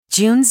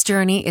June's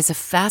Journey is a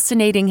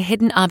fascinating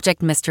hidden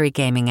object mystery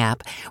gaming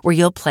app where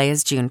you'll play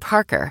as June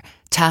Parker,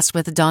 tasked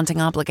with a daunting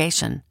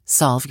obligation: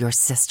 solve your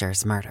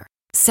sister's murder.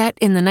 Set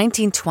in the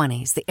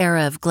 1920s, the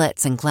era of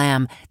glitz and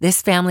glam,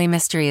 this family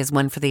mystery is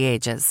one for the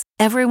ages.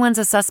 Everyone's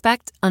a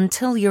suspect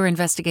until your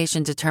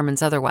investigation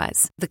determines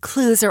otherwise. The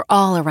clues are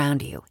all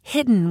around you,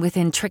 hidden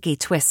within tricky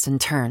twists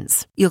and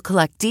turns. You'll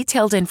collect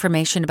detailed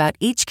information about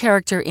each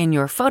character in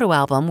your photo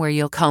album where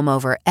you'll comb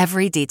over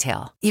every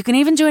detail. You can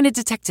even join a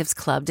detectives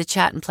club to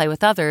chat and play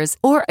with others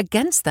or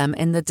against them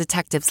in the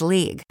Detectives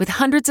League. With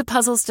hundreds of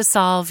puzzles to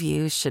solve,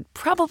 you should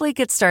probably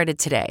get started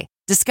today.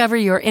 Discover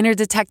your inner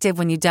detective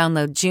when you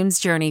download June's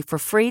Journey for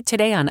free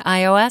today on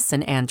iOS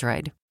and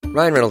Android.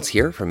 Ryan Reynolds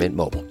here from Mint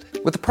Mobile.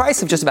 With the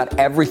price of just about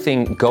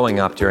everything going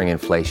up during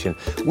inflation,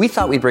 we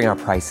thought we'd bring our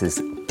prices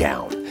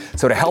down.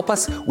 So to help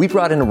us, we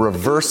brought in a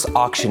reverse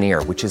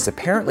auctioneer, which is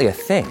apparently a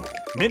thing.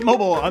 Mint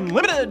Mobile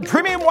Unlimited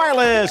Premium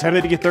Wireless. How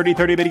to get 30,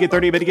 30, bit to get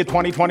 30, bit to get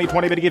 20, 20,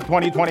 20, bit to get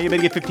 20, 20, bit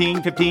to get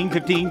 15, 15,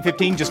 15,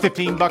 15, just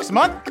 $15 a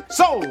month?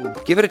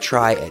 Sold! Give it a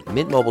try at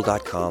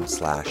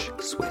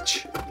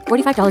mintmobile.com/switch.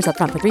 $45 up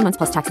front for 3 months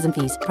plus taxes and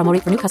fees. Promo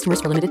rate for new customers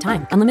for limited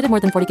time. Unlimited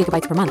more than 40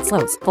 gigabytes per month.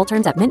 Slows full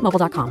terms at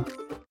mintmobile.com.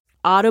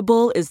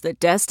 Audible is the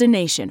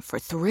destination for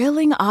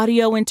thrilling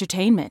audio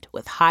entertainment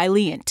with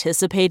highly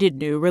anticipated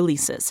new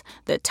releases.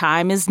 The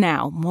time is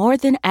now more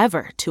than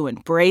ever to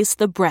embrace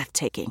the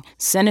breathtaking,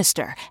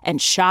 sinister,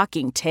 and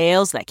shocking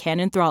tales that can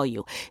enthrall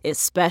you,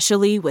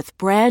 especially with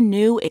brand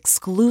new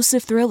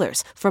exclusive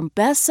thrillers from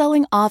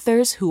best-selling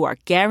authors who are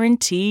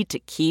guaranteed to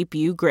keep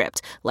you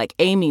gripped, like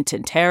Amy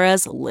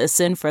Tintera's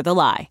Listen for the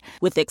Lie.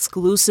 With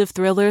exclusive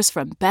thrillers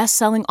from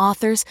best-selling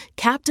authors,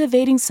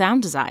 captivating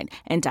sound design,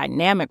 and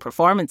dynamic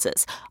performances,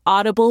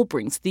 Audible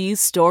brings these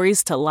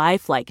stories to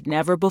life like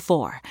never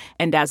before.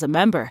 And as a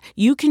member,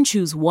 you can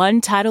choose one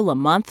title a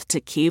month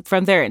to keep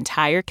from their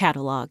entire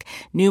catalog.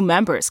 New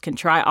members can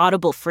try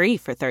Audible free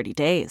for 30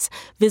 days.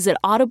 Visit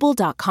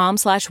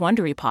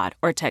audible.com/WonderyPod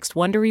or text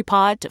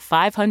WonderyPod to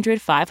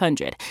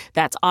 500-500.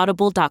 That's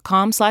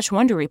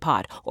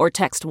audible.com/WonderyPod or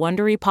text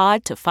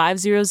WonderyPod to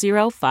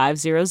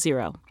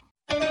 500-500.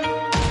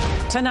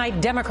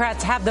 Tonight,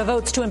 Democrats have the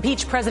votes to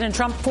impeach President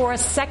Trump for a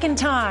second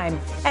time,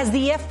 as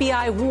the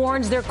FBI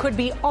warns there could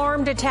be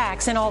armed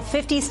attacks in all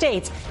 50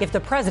 states if the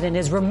president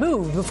is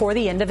removed before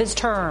the end of his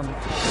term.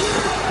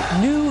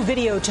 New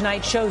video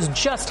tonight shows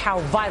just how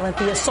violent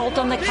the assault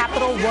on the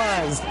Capitol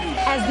was,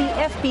 as the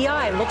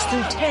FBI looks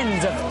through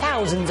tens of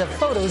thousands of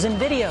photos and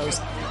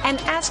videos and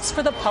asks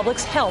for the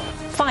public's help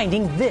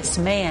finding this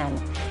man.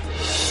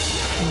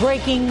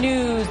 Breaking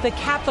news, the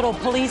Capitol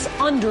Police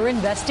under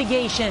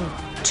investigation.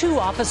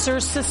 2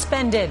 officers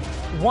suspended,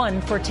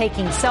 one for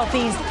taking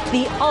selfies,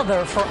 the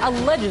other for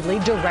allegedly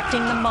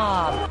directing the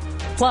mob.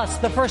 Plus,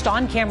 the first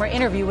on-camera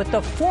interview with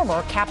the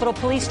former Capitol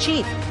Police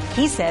chief.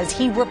 He says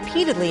he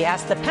repeatedly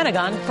asked the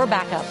Pentagon for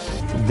backup.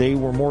 They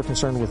were more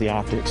concerned with the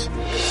optics.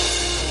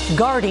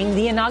 Guarding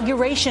the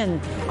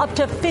inauguration. Up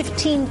to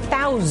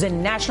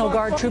 15,000 National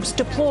Guard troops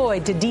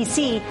deployed to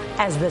D.C.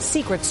 as the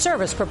Secret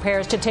Service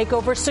prepares to take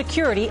over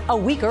security a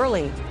week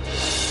early.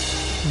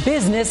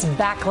 Business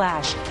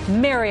backlash.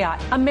 Marriott,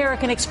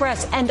 American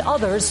Express, and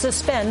others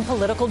suspend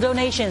political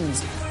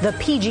donations. The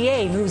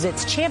PGA moves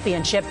its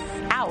championship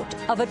out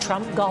of a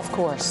Trump golf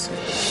course.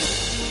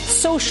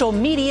 Social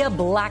media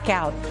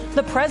blackout.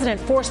 The president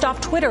forced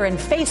off Twitter and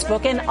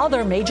Facebook and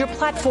other major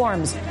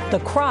platforms. The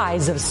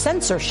cries of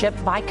censorship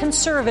by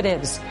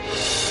conservatives.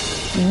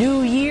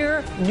 New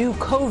year, new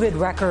COVID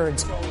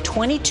records.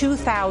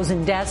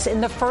 22,000 deaths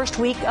in the first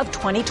week of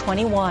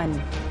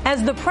 2021.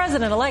 As the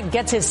president-elect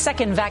gets his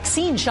second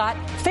vaccine shot,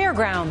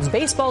 fairgrounds,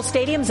 baseball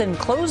stadiums, and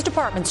closed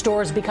department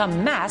stores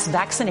become mass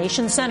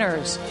vaccination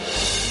centers.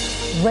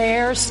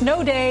 Rare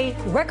snow day.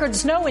 Record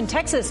snow in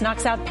Texas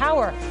knocks out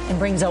power and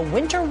brings a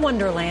winter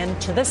wonderland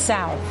to the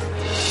south.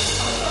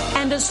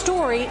 And a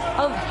story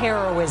of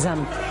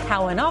heroism.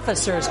 How an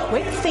officer's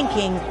quick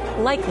thinking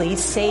likely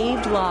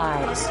saved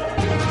lives.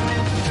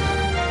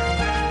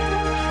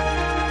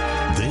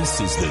 This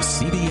is the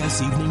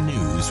CBS Evening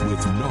News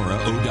with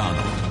Norah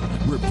O'Donnell,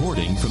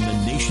 reporting from the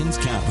nation's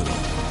capital.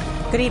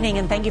 Good evening,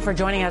 and thank you for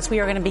joining us. We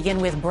are going to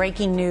begin with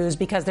breaking news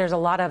because there's a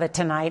lot of it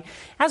tonight.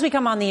 As we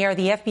come on the air,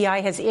 the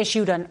FBI has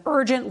issued an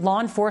urgent law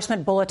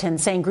enforcement bulletin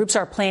saying groups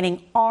are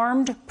planning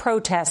armed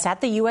protests at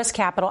the U.S.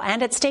 Capitol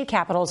and at state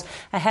capitals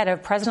ahead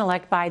of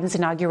President-elect Biden's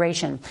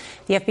inauguration.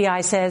 The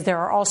FBI says there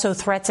are also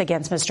threats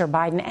against Mr.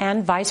 Biden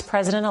and Vice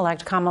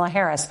President-elect Kamala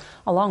Harris,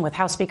 along with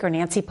House Speaker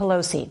Nancy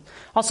Pelosi.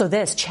 Also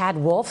this, Chad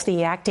Wolf,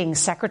 the acting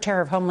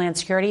Secretary of Homeland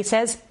Security,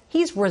 says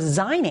he's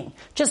resigning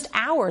just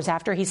hours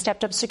after he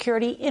stepped up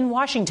security in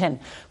Washington,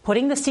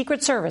 putting the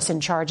Secret Service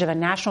in charge of a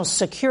national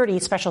security,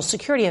 special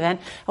security event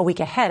a week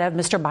ahead of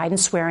Mr.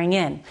 Biden's swearing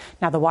in.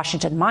 Now, the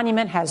Washington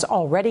Monument has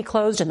already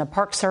closed, and the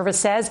Park Service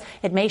says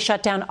it may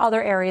shut down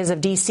other areas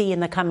of D.C. in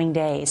the coming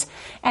days.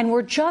 And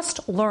we're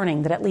just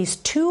learning that at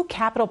least 2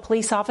 Capitol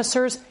Police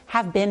officers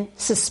have been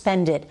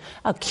suspended,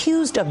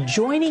 accused of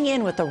joining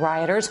in with the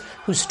rioters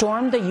who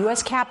stormed the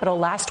U.S. Capitol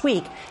last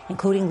week,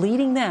 including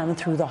leading them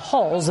through the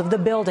halls of the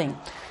building.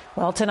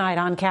 Well, tonight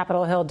on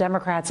Capitol Hill,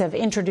 Democrats have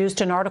introduced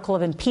an article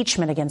of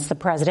impeachment against the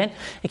president,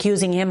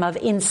 accusing him of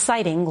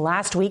inciting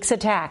last week's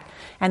attack.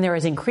 And there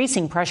is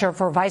increasing pressure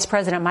for Vice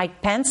President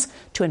Mike Pence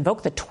to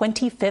invoke the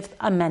 25th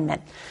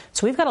Amendment.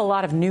 So we've got a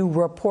lot of new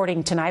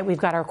reporting tonight. We've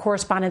got our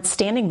correspondent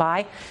standing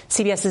by.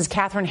 CBS's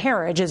Catherine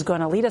Herridge is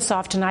going to lead us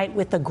off tonight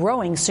with the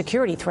growing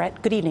security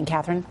threat. Good evening,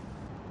 Catherine.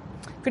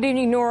 Good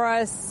evening,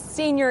 Nora. A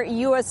senior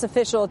U.S.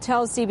 official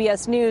tells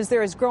CBS News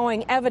there is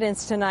growing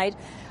evidence tonight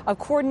of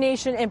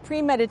coordination and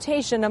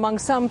premeditation among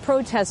some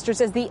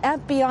protesters as the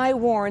FBI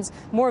warns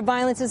more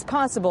violence is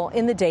possible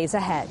in the days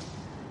ahead.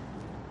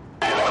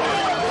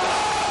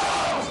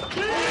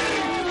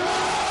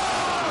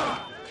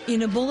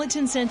 In a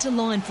bulletin sent to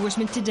law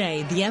enforcement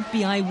today, the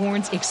FBI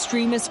warns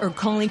extremists are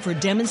calling for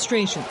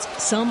demonstrations,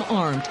 some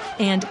armed,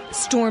 and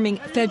storming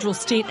federal,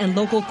 state, and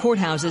local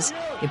courthouses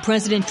if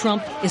President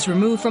Trump is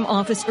removed from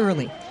office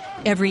early.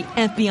 Every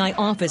FBI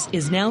office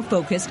is now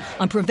focused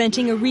on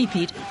preventing a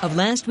repeat of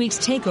last week's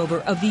takeover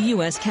of the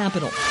U.S.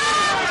 Capitol.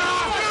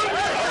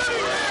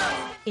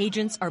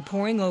 Agents are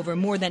poring over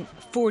more than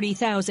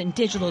 40,000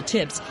 digital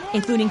tips,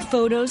 including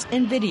photos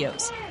and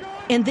videos.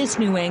 And this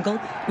new angle,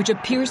 which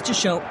appears to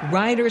show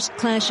rioters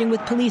clashing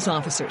with police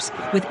officers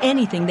with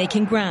anything they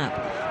can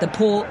grab, the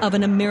pole of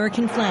an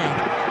American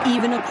flag,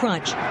 even a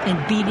crutch,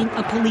 and beating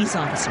a police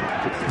officer.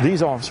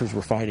 These officers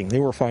were fighting. They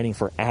were fighting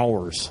for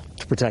hours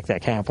to protect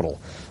that Capitol.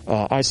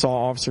 I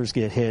saw officers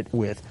get hit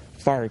with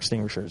fire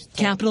extinguishers.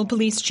 Capitol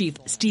Police Chief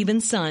Stephen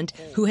Sund,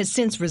 who has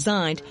since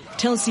resigned,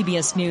 tells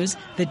CBS News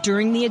that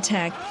during the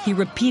attack, he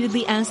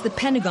repeatedly asked the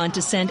Pentagon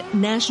to send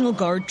National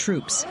Guard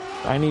troops.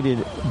 I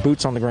needed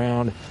boots on the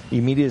ground,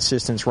 immediate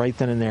assistance right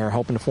then and there,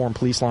 helping to form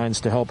police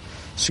lines to help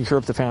secure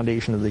up the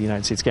foundation of the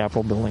United States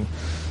Capitol building.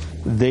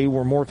 They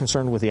were more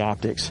concerned with the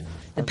optics.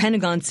 The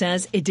Pentagon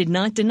says it did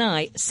not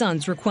deny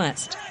Sund's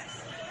request.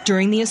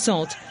 During the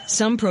assault,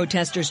 some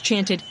protesters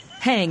chanted,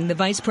 "Hang the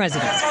Vice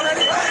President."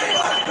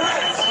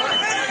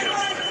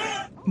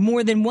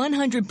 More than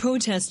 100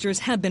 protesters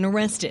have been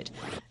arrested.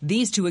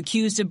 These two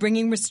accused of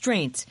bringing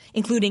restraints,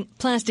 including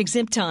plastic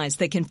zip ties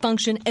that can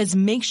function as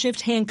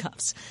makeshift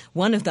handcuffs.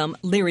 One of them,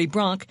 Larry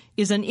Brock,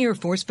 is an Air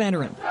Force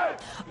veteran.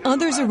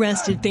 Others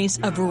arrested face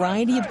a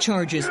variety of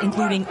charges,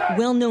 including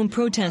well-known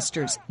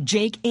protesters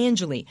Jake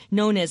Angeli,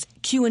 known as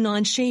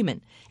QAnon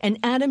Shaman, and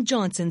Adam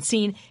Johnson,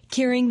 seen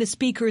carrying the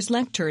speaker's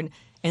lectern,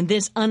 and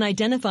this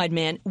unidentified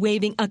man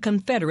waving a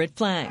Confederate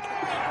flag.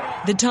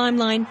 The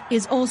timeline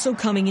is also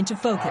coming into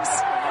focus.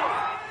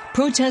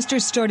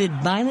 Protesters started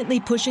violently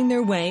pushing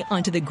their way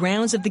onto the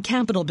grounds of the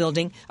Capitol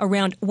building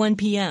around 1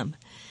 p.m.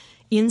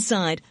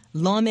 Inside,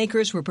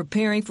 lawmakers were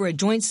preparing for a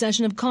joint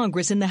session of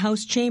Congress in the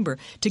House chamber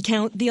to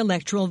count the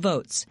electoral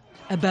votes.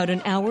 About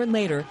an hour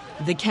later,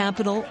 the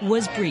Capitol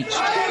was breached.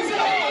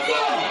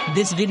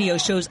 This video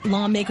shows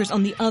lawmakers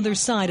on the other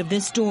side of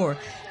this door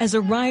as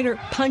a rioter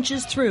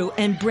punches through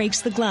and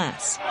breaks the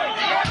glass.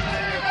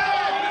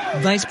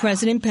 Vice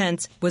President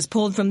Pence was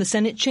pulled from the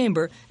Senate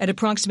chamber at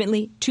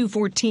approximately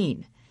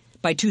 2:14.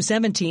 By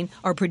 2:17,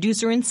 our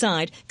producer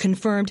inside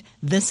confirmed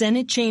the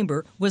Senate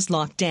chamber was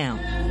locked down.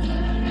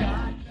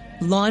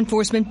 Law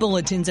enforcement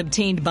bulletins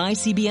obtained by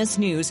CBS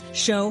News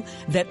show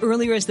that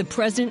earlier as the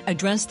president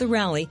addressed the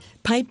rally,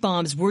 pipe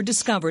bombs were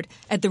discovered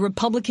at the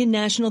Republican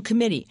National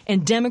Committee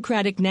and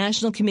Democratic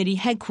National Committee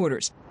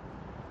headquarters.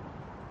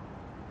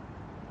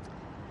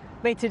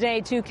 Late today,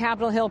 2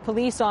 Capitol Hill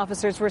police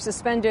officers were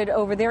suspended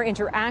over their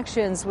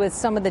interactions with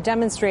some of the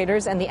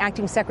demonstrators, and the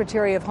acting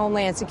Secretary of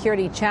Homeland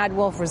Security, Chad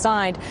Wolf,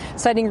 resigned,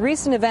 citing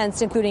recent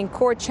events, including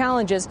court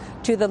challenges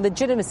to the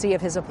legitimacy of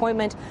his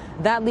appointment.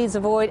 That leaves a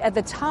void at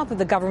the top of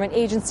the government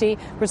agency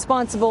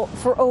responsible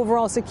for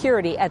overall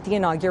security at the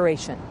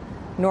inauguration.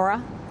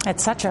 Nora? At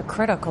such a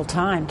critical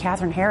time.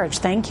 Catherine Herridge,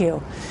 thank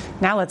you.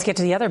 Now let's get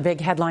to the other big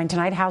headline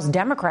tonight. House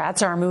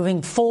Democrats are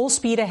moving full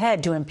speed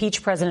ahead to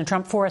impeach President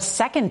Trump for a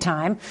second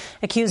time,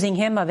 accusing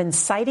him of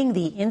inciting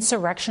the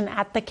insurrection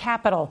at the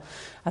Capitol.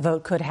 A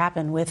vote could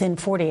happen within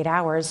 48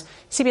 hours.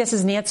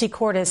 CBS's Nancy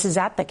Cordes is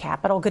at the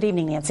Capitol. Good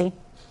evening, Nancy.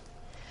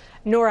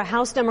 Nora,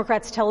 House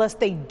Democrats tell us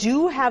they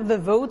do have the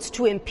votes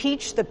to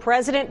impeach the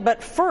president,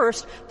 but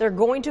first they're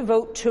going to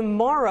vote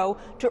tomorrow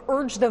to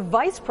urge the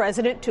vice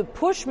president to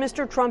push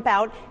Mr. Trump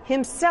out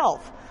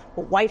himself.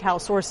 Well, White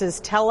House sources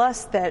tell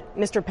us that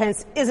Mr.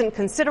 Pence isn't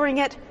considering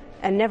it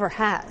and never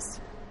has.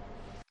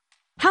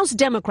 House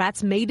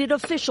Democrats made it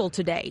official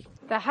today.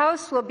 The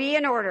House will be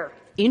in order.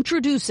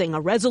 Introducing a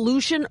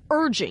resolution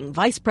urging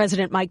Vice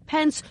President Mike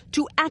Pence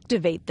to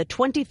activate the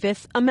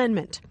 25th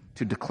Amendment.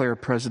 To declare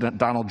President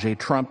Donald J.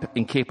 Trump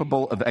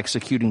incapable of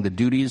executing the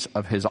duties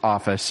of his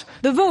office.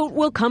 The vote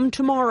will come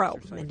tomorrow,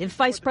 and if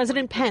Vice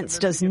President Pence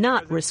does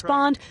not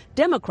respond,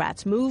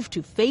 Democrats move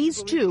to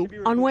Phase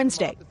 2 on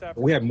Wednesday.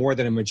 We have more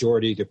than a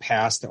majority to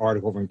pass the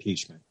article of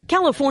impeachment.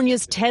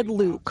 California's Ted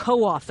Lieu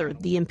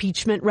co-authored the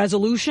impeachment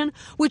resolution,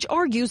 which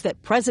argues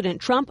that President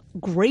Trump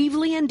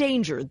gravely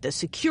endangered the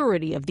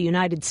security of the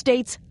United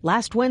States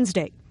last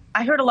Wednesday.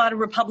 I heard a lot of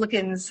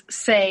Republicans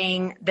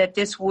saying that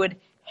this would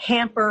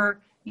hamper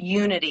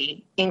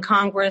unity in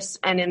Congress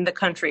and in the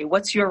country.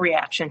 What's your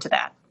reaction to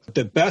that?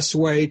 The best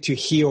way to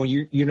heal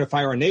and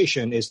unify our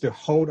nation is to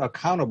hold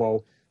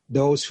accountable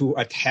those who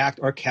attacked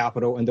our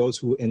Capitol and those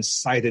who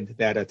incited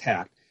that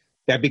attack.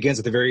 That begins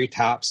at the very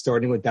top,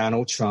 starting with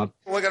Donald Trump.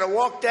 We're going to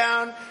walk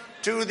down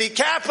to the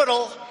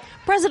Capitol.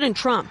 President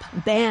Trump,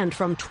 banned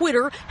from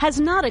Twitter, has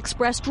not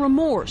expressed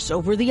remorse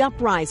over the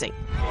uprising.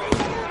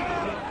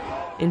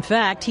 In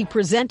fact, he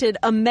presented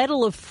a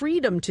Medal of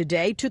Freedom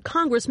today to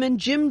Congressman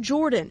Jim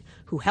Jordan,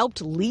 who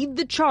helped lead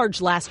the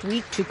charge last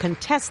week to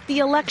contest the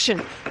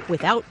election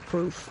without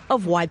proof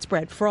of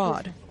widespread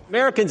fraud.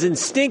 Americans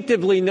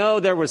instinctively know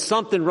there was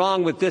something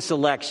wrong with this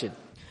election.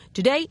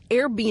 Today,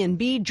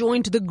 Airbnb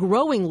joined the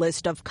growing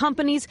list of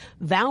companies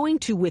vowing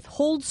to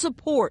withhold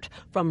support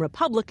from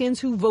Republicans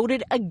who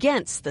voted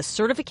against the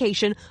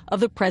certification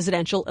of the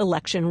presidential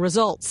election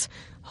results.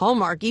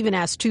 Hallmark even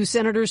asked 2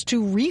 senators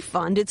to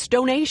refund its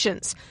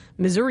donations.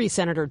 Missouri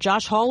Senator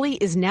Josh Hawley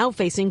is now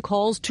facing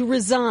calls to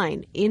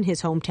resign in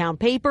his hometown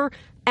paper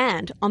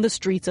and on the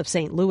streets of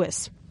St.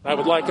 Louis. I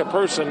would like a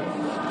person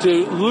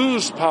to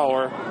lose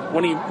power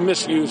when he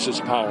misuses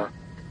power.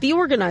 The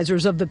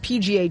organizers of the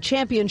PGA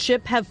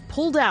Championship have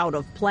pulled out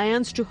of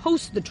plans to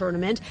host the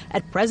tournament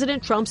at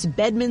President Trump's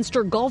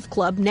Bedminster Golf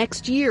Club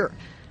next year.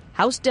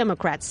 House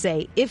Democrats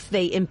say if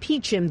they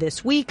impeach him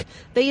this week,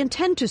 they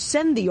intend to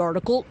send the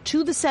article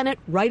to the Senate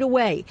right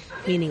away,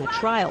 meaning a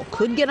trial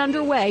could get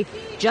underway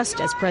just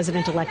as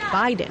President-elect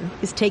Biden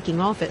is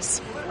taking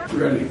office.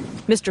 Ready.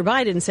 Mr.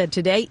 Biden said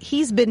today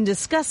he's been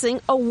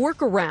discussing a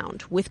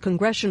workaround with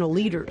congressional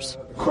leaders.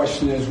 The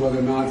question is whether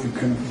or not you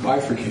can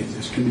bifurcate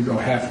this. Can you go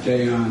half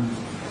day on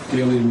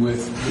dealing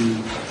with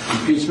the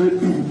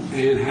impeachment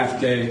and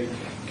half day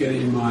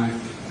getting my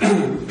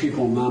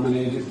people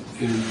nominated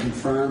and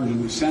confirmed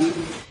in the Senate?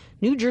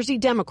 New Jersey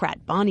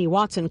Democrat Bonnie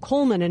Watson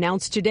Coleman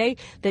announced today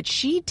that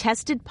she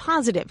tested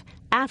positive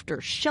after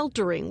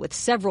sheltering with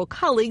several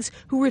colleagues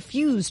who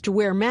refused to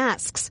wear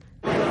masks.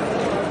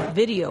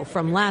 Video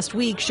from last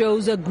week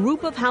shows a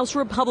group of House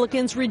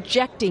Republicans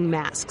rejecting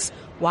masks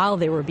while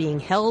they were being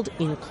held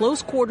in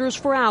close quarters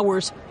for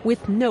hours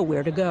with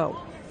nowhere to go.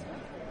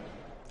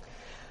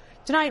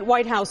 Tonight,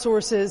 White House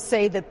sources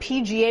say the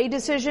PGA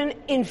decision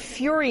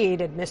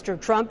infuriated Mr.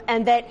 Trump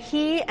and that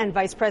he and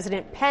Vice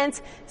President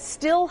Pence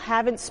still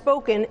haven't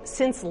spoken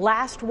since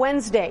last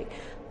Wednesday.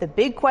 The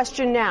big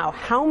question now,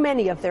 how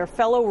many of their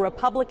fellow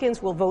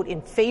Republicans will vote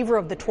in favor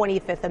of the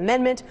 25th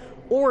Amendment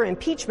or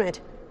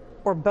impeachment,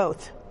 or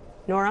both?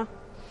 Nora?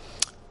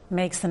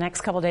 Makes the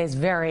next couple days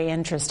very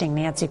interesting.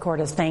 Nancy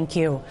Cordes, thank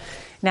you.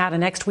 Now to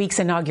next week's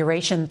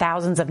inauguration,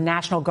 thousands of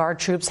National Guard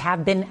troops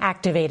have been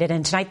activated.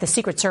 And tonight, the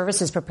Secret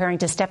Service is preparing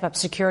to step up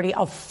security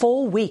a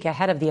full week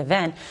ahead of the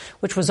event,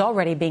 which was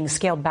already being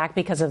scaled back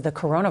because of the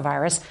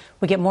coronavirus.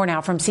 We get more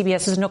now from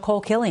CBS's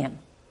Nicole Killian.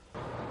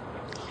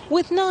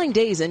 With 9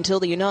 days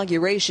until the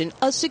inauguration,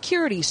 a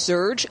security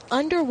surge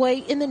underway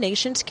in the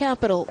nation's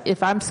capital.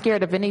 If I'm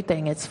scared of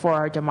anything, it's for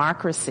our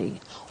democracy.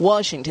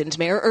 Washington's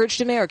mayor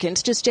urged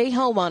Americans to stay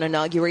home on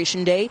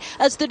Inauguration Day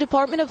as the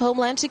Department of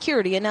Homeland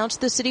Security announced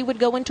the city would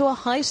go into a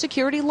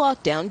high-security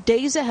lockdown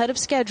days ahead of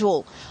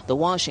schedule. The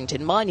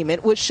Washington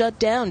Monument was shut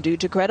down due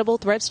to credible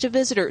threats to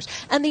visitors,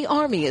 and the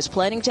Army is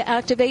planning to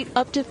activate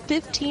up to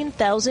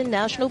 15,000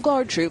 National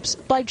Guard troops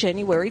by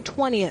January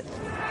 20th.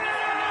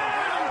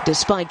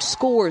 Despite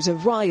scores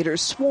of rioters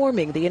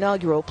swarming the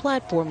inaugural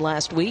platform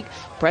last week,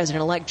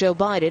 President-elect Joe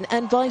Biden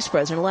and Vice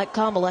President-elect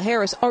Kamala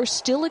Harris are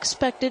still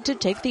expected to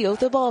take the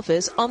oath of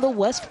office on the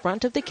west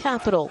front of the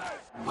Capitol.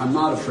 I'm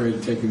not afraid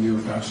of taking the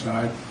oath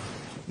outside.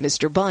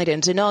 Mr.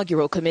 Biden's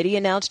inaugural committee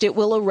announced it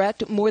will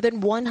erect more than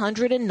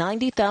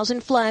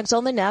 190,000 flags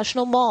on the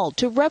National Mall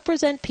to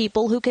represent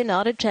people who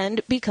cannot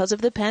attend because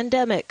of the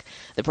pandemic.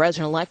 The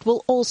president-elect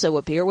will also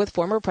appear with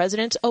former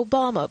Presidents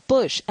Obama,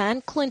 Bush,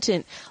 and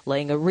Clinton,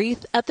 laying a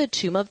wreath at the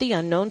Tomb of the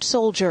Unknown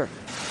Soldier.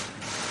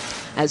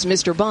 As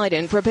Mr.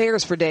 Biden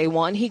prepares for day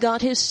one, he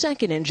got his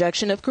second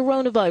injection of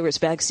coronavirus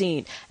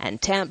vaccine and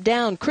tamped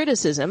down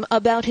criticism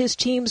about his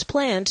team's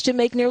plans to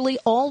make nearly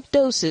all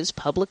doses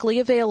publicly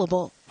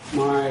available.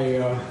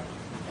 My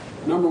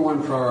number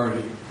one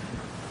priority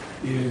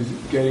is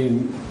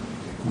getting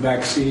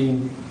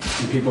vaccine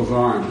in people's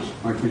arms,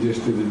 like we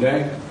just did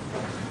today,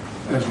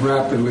 as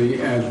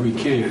rapidly as we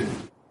can.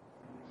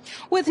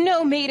 With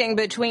no meeting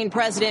between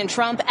President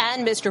Trump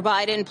and Mr.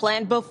 Biden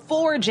planned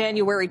before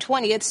January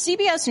 20th,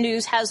 CBS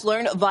News has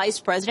learned Vice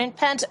President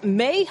Pence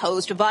may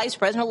host Vice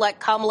President-elect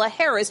Kamala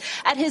Harris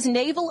at his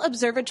Naval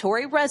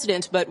Observatory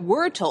residence, but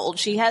we're told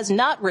she has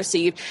not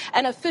received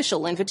an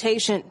official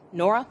invitation.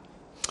 Nora?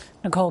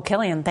 Nicole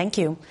Killian, thank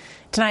you.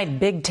 Tonight,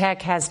 big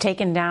tech has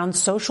taken down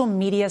social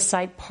media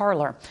site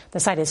Parler.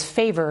 The site is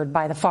favored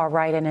by the far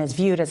right and is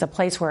viewed as a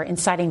place where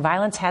inciting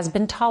violence has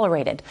been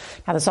tolerated.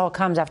 Now, this all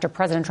comes after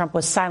President Trump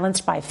was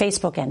silenced by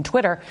Facebook and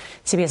Twitter.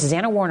 CBS's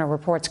Anna Warner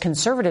reports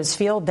conservatives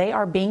feel they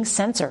are being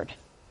censored.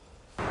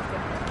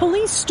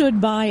 Police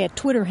stood by at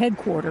Twitter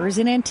headquarters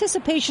in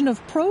anticipation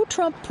of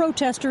pro-Trump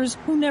protesters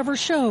who never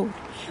showed.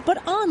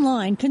 But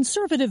online,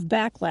 conservative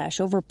backlash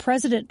over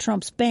President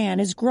Trump's ban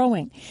is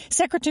growing.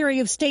 Secretary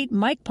of State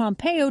Mike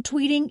Pompeo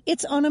tweeting,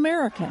 "It's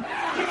un-American."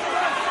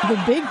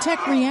 The big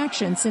tech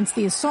reaction since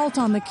the assault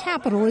on the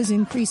Capitol is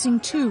increasing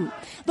too.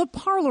 The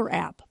Parler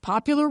app,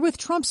 popular with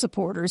Trump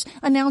supporters,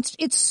 announced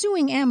it's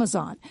suing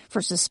Amazon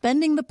for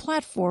suspending the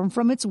platform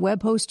from its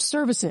web host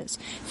services,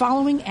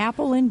 following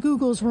Apple and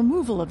Google's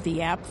removal of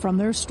the app from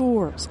their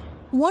stores.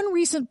 One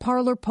recent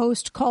Parler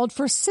post called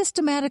for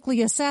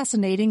systematically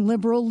assassinating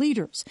liberal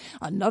leaders.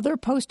 Another,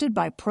 posted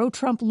by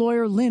pro-Trump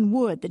lawyer Lynn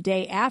Wood the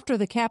day after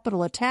the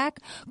Capitol attack,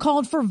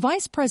 called for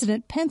Vice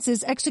President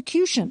Pence's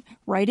execution,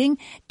 writing,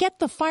 "Get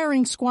the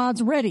firing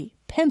squads ready.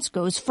 Pence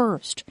goes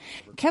first."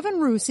 Kevin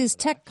Roose is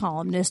tech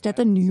columnist at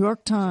the New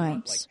York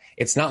Times.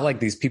 It's not like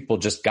these people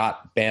just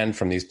got banned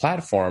from these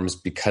platforms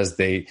because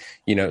they,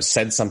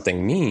 said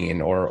something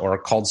mean or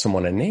called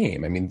someone a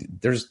name. I mean,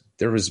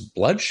 there was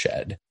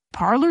bloodshed.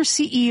 Parler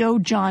CEO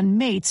John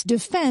Mates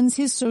defends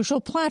his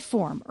social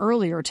platform,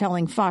 earlier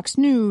telling Fox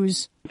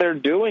News, "They're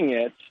doing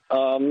it,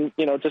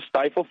 to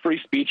stifle free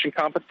speech and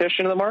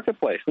competition in the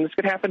marketplace. And this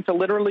could happen to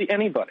literally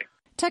anybody."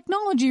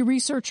 Technology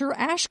researcher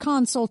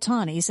Ashkan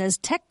Soltani says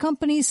tech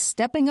companies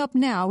stepping up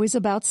now is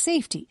about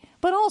safety,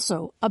 but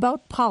also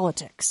about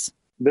politics.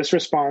 This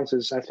response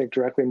is, I think,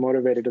 directly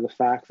motivated to the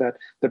fact that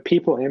the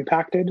people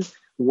impacted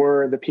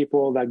were the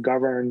people that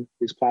govern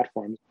these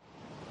platforms.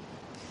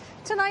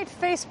 Tonight,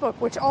 Facebook,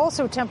 which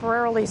also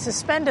temporarily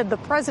suspended the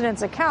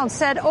president's account,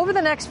 said over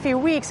the next few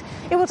weeks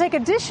it will take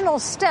additional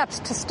steps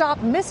to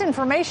stop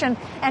misinformation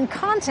and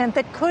content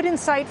that could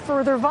incite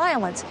further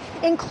violence,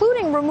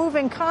 including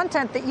removing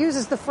content that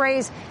uses the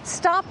phrase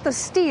 "Stop the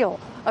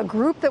Steal." A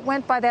group that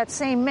went by that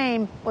same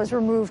name was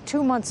removed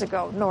 2 months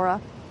ago.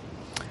 Nora.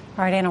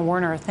 All right, Anna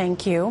Werner,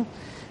 thank you.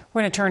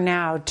 We're going to turn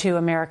now to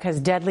America's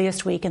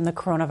deadliest week in the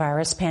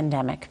coronavirus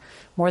pandemic.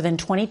 More than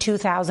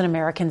 22,000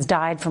 Americans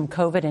died from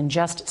COVID in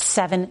just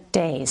 7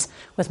 days,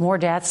 with more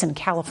deaths in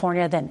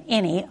California than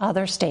any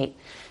other state.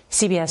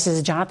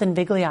 CBS's Jonathan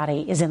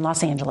Vigliotti is in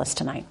Los Angeles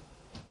tonight.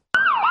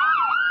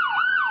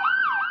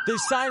 The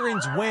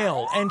sirens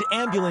wail and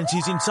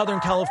ambulances in Southern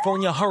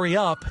California hurry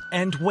up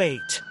and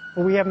wait.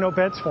 Well, we have no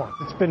beds for him.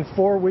 It's been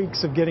 4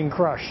 weeks of getting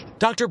crushed.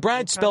 Dr.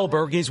 Brad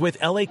Spellberg is with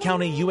LA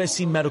County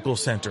USC Medical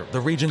Center, the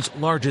region's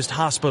largest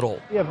hospital.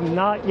 We have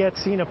not yet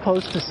seen a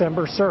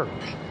post-December surge.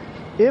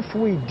 If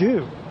we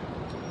do,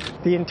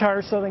 the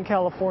entire Southern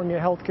California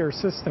healthcare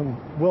system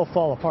will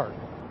fall apart.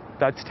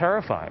 That's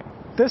terrifying.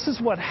 This is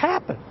what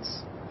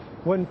happens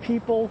when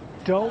people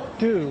don't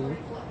do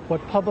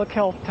what public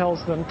health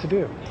tells them to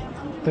do.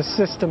 The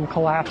system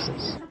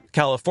collapses.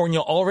 California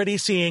already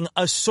seeing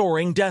a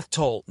soaring death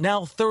toll,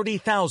 now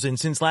 30,000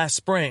 since last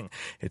spring.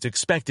 It's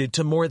expected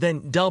to more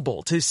than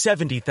double to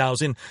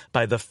 70,000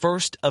 by the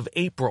 1st of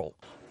April.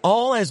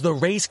 All as the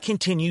race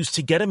continues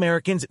to get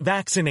Americans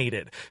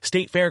vaccinated.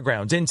 State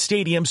fairgrounds and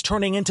stadiums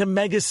turning into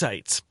mega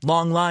sites.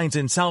 Long lines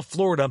in South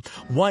Florida,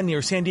 one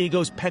near San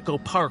Diego's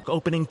Petco Park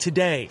opening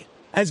today.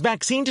 As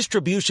vaccine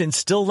distribution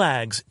still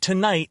lags,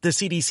 tonight the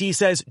CDC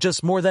says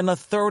just more than a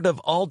third of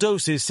all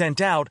doses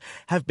sent out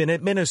have been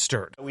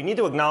administered. We need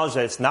to acknowledge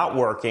that it's not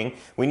working.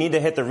 We need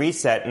to hit the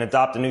reset and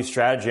adopt a new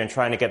strategy in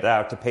trying to get that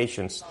out to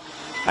patients.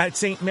 At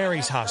St.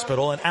 Mary's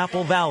Hospital in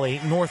Apple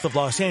Valley, north of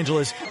Los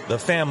Angeles, the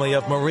family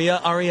of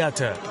Maria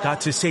Arrieta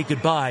got to say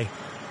goodbye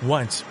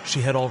once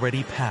she had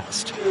already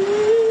passed.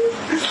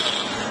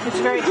 It's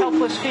a very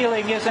helpless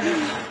feeling, isn't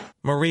it?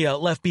 Maria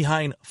left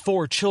behind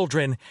 4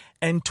 children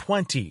and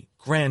 20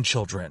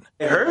 grandchildren.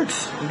 It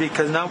hurts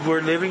because now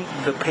we're living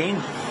the pain.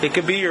 It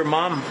could be your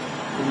mom.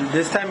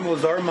 This time it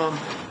was our mom.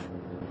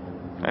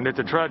 And it's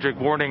a tragic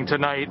warning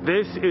tonight.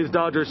 This is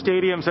Dodger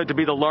Stadium, said to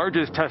be the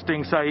largest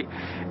testing site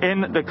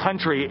in the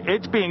country.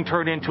 It's being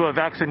turned into a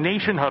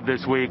vaccination hub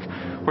this week,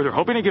 where they're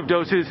hoping to give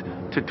doses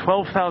to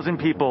 12,000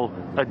 people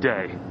a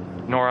day.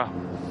 Nora.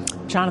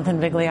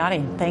 Jonathan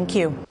Vigliotti, thank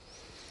you.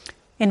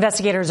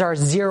 Investigators are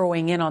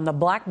zeroing in on the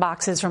black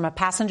boxes from a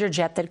passenger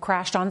jet that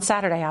crashed on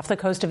Saturday off the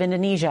coast of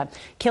Indonesia,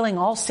 killing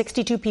all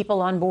 62 people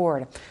on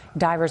board.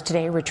 Divers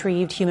today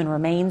retrieved human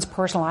remains,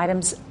 personal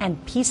items,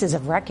 and pieces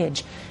of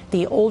wreckage.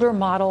 The older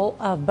model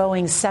of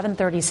Boeing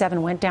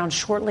 737 went down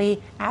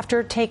shortly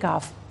after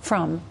takeoff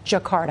from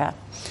Jakarta.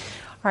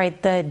 All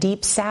right, the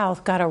Deep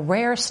South got a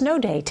rare snow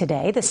day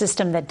today. The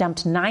system that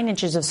dumped 9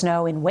 inches of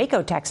snow in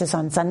Waco, Texas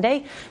on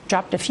Sunday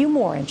dropped a few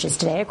more inches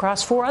today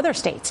across 4 other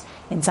states.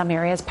 In some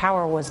areas,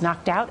 power was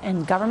knocked out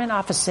and government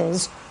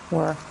offices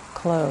were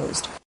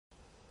closed.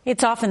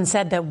 It's often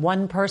said that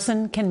one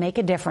person can make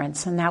a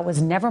difference, and that was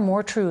never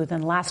more true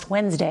than last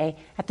Wednesday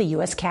at the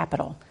U.S.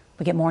 Capitol.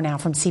 We get more now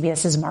from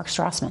CBS's Mark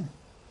Strassman.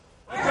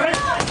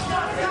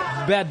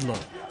 Bedlam,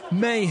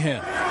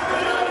 mayhem,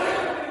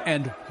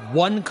 and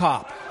one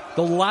cop.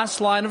 The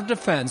last line of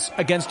defense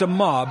against a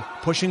mob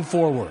pushing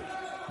forward.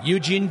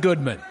 Eugene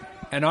Goodman,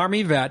 an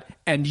Army vet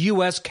and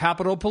U.S.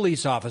 Capitol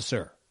Police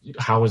officer.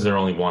 How is there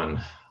only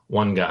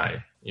one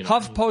guy?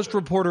 HuffPost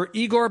reporter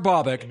Igor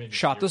Bobek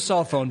shot the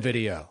cell phone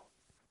video.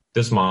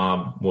 This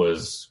mob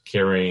was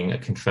carrying a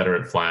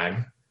Confederate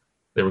flag.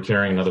 They were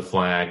carrying another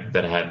flag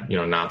that had,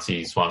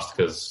 Nazi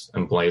swastikas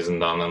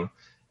emblazoned on them.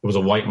 It was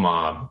a white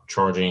mob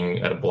charging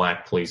at a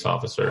black police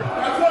officer.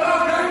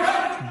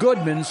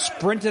 Goodman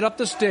sprinted up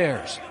the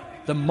stairs,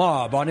 the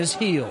mob on his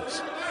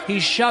heels. He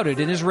shouted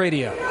in his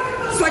radio.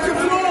 Second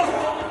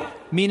floor!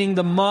 Meaning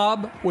the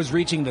mob was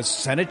reaching the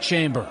Senate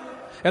chamber.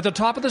 At the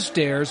top of the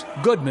stairs,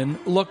 Goodman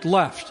looked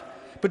left.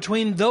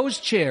 Between those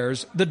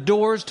chairs, the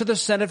doors to the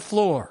Senate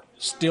floor,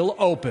 still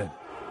open.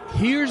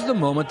 Here's the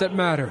moment that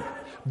mattered.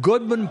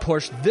 Goodman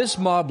pushed this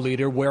mob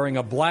leader wearing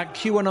a black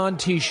QAnon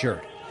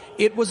t-shirt.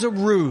 It was a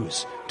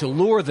ruse to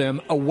lure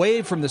them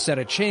away from the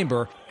Senate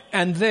chamber,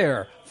 and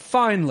there,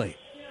 finally,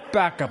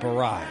 backup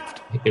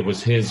arrived. It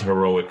was his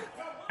heroic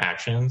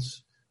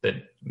actions that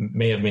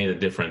may have made a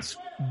difference.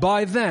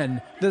 By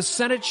then, the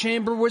Senate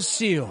chamber was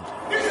sealed.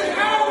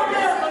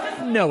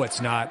 No,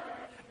 it's not.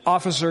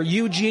 Officer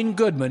Eugene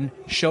Goodman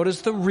showed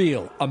us the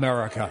real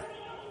America.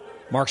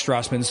 Mark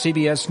Strassman,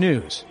 CBS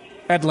News,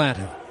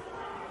 Atlanta.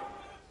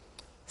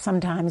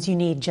 Sometimes you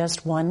need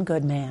just one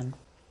good man.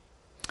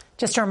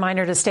 Just a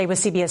reminder to stay with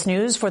CBS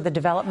News for the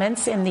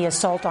developments in the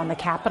assault on the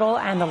Capitol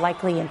and the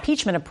likely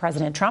impeachment of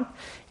President Trump.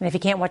 And if you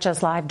can't watch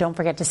us live, don't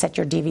forget to set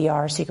your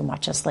DVR so you can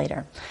watch us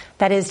later.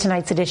 That is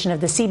tonight's edition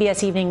of the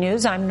CBS Evening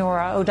News. I'm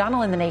Norah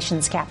O'Donnell in the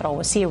nation's capital.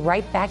 We'll see you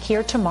right back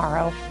here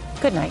tomorrow.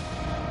 Good night.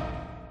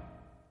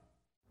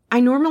 I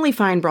normally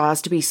find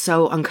bras to be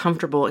so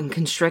uncomfortable and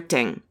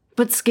constricting,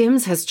 but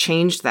Skims has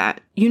changed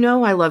that. You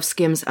know I love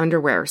Skims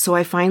underwear, so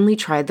I finally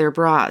tried their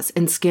bras,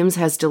 and Skims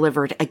has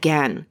delivered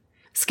again.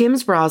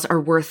 Skims bras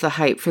are worth the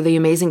hype for the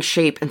amazing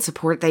shape and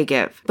support they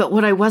give, but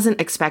what I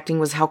wasn't expecting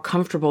was how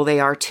comfortable they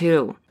are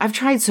too. I've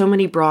tried so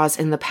many bras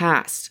in the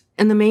past,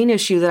 and the main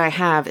issue that I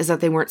have is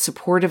that they weren't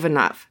supportive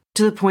enough,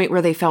 to the point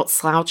where they felt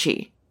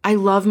slouchy. I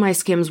love my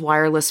Skims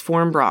wireless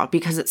form bra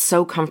because it's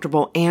so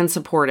comfortable and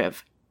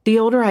supportive. The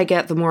older I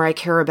get, the more I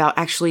care about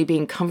actually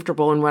being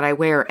comfortable in what I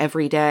wear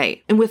every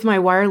day. And with my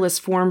wireless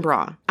form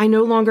bra, I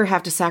no longer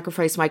have to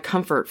sacrifice my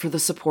comfort for the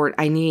support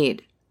I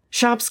need.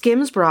 Shop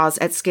Skims bras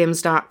at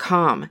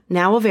skims.com,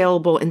 now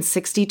available in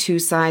 62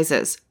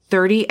 sizes,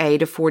 30A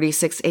to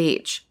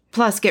 46H.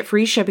 Plus, get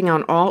free shipping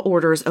on all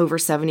orders over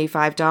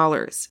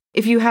 $75.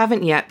 If you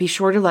haven't yet, be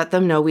sure to let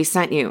them know we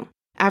sent you.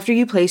 After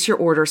you place your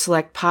order,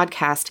 select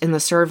podcast in the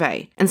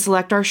survey and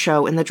select our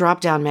show in the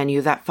drop-down menu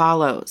that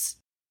follows.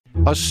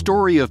 A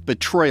story of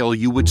betrayal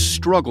you would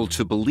struggle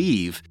to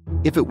believe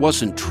if it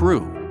wasn't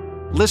true.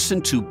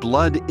 Listen to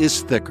Blood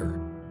is Thicker,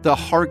 the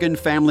Hargan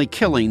family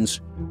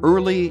killings,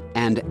 early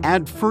and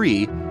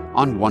ad-free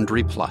on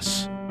Wondery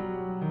Plus.